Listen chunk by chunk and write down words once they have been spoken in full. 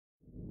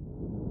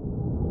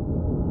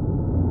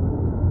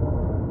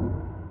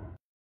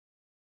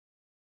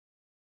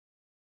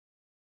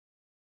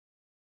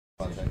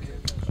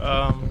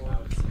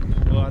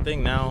Well, I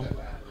think now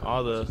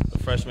all the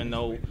freshmen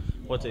know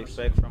what to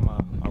expect from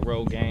a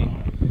road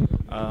game,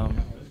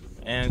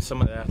 and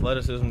some of the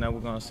athleticism that we're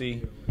going to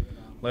see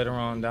later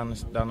on down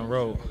the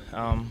road.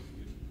 I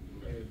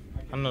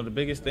don't know. The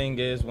biggest thing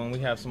is when we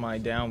have somebody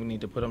down, we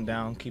need to put them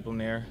down, keep them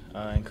there,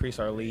 increase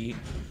our lead,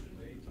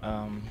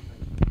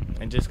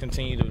 and just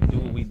continue to do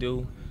what we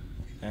do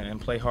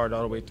and play hard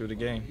all the way through the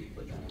game.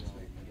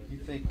 Do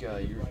you think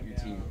your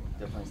team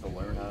definitely has to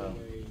learn how to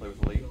play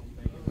with the lead?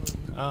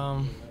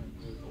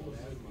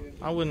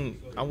 I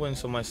wouldn't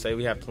so much say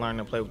we have to learn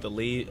to play with the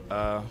lead.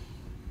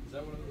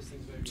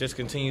 Just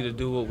continue to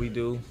do what we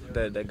do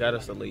that got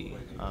us the lead.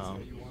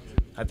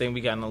 I think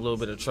we got in a little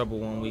bit of trouble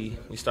when we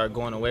started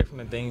going away from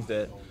the things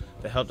that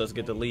helped us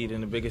get the lead,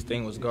 and the biggest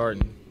thing was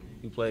guarding.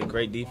 We played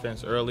great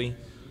defense early,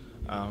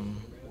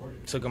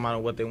 took them out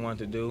of what they wanted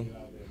to do.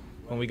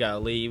 When we got a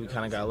lead, we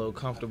kind of got a little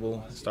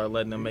comfortable, started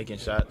letting them make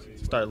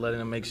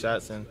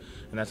shots, and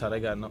that's how they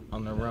got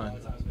on the run.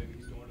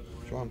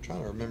 So I'm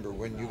trying to remember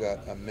when you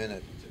got a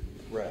minute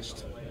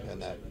rest in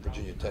that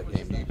Virginia Tech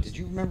game. Did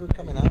you remember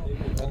coming out?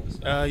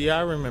 Yeah,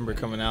 I remember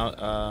coming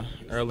out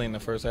early in the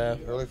first half.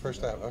 Early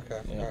first half,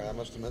 okay. Yeah. All right, I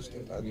must have missed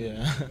it.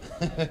 Yeah.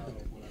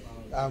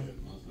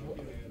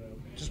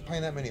 Just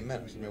playing that many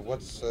minutes. I mean,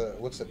 what's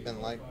it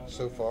been like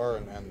so far,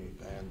 and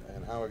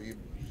how have you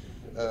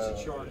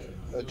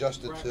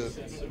adjusted to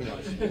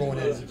going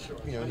in,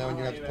 knowing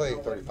you have to play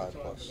 35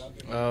 plus?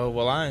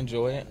 Well, I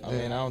enjoy it. I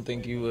mean, I don't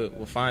think you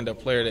will find a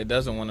player that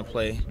doesn't want to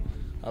play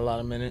a lot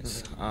of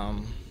minutes.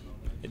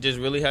 It just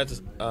really I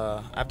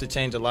have to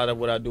change a lot of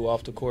what I do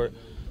off the court.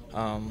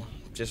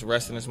 Just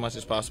resting as much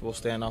as possible,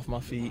 staying off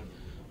my feet,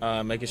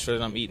 making sure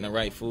that I'm eating the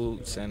right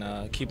foods,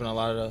 and keeping a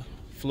lot of the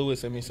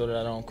fluids in me so that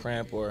I don't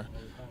cramp or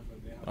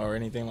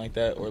anything like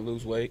that or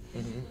lose weight.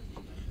 Mm-hmm.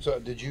 So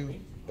did you,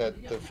 the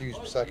few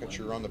seconds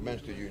you were on the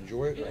bench, did you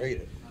enjoy it or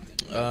hate it?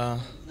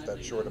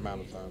 That short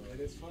amount of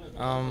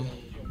time.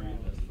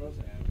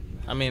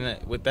 I mean,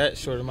 with that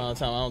short amount of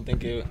time, I don't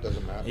think it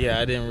doesn't matter. Yeah,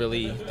 I didn't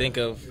really think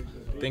of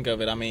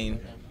it. I mean,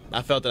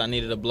 I felt that I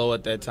needed a blow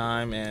at that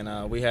time,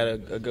 and we had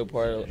a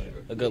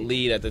good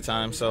lead at the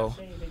time. So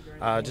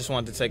I just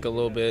wanted to take a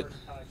little bit,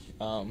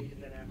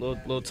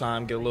 little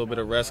time, get a little bit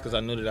of rest because I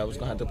knew that I was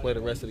going to have to play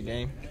the rest of the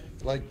game.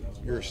 Like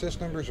your assist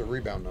numbers or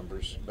rebound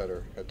numbers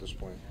better at this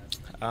point?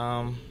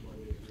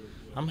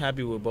 I'm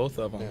happy with both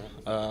of them.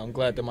 Yeah. I'm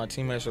glad that my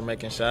teammates are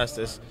making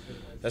shots.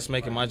 That's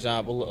making my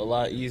job a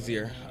lot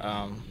easier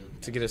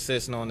to get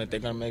assists, knowing that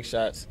they're going to make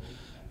shots,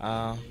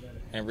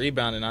 and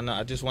rebounding.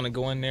 I just want to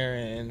go in there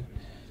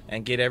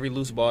and get every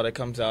loose ball that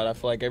comes out. I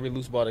feel like every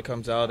loose ball that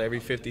comes out, every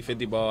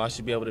 50-50 ball, I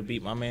should be able to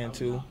beat my man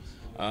too.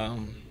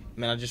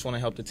 I just want to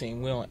help the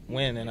team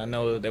win, and I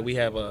know that we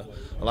have a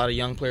lot of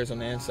young players on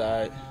the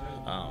inside.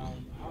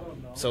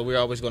 So we're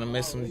always going to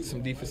miss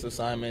some defensive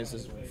assignments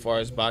as far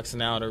as boxing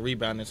out or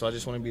rebounding. So I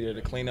just want to be there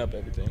to clean up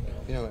everything.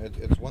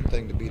 It's one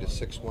thing to beat a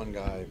 6'1"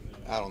 guy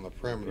out on the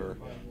perimeter,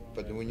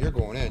 but when you're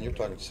going in, you're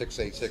talking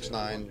 6'8",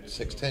 6'9",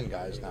 6'10"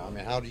 guys now. I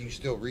mean, how do you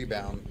still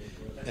rebound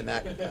in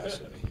that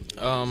capacity?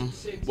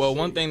 Well,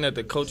 one thing that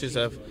the coaches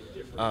have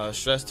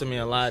stressed to me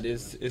a lot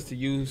is to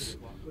use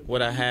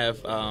what I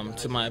have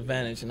to my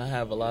advantage, and I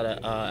have a lot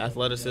of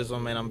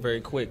athleticism, and I'm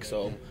very quick.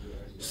 So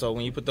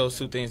when you put those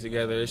two things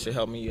together, it should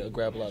help me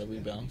grab a lot of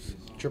rebounds.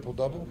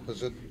 Triple-double?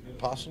 Is it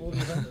possible, do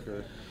you think?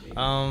 Or?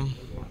 I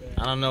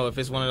don't know. If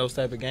it's one of those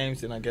type of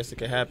games, then I guess it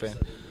could happen.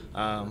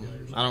 I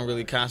don't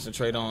really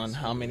concentrate on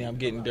how many I'm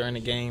getting during the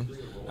game.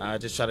 I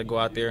just try to go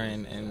out there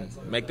and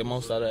make the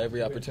most out of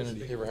every opportunity.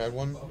 You ever had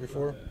one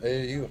before?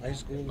 AAU, high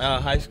school?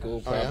 High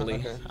school, probably. Oh,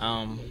 yeah? Okay.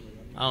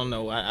 I don't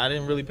know. I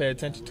didn't really pay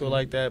attention to it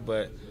like that,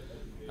 but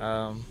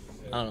I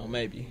don't know,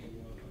 maybe.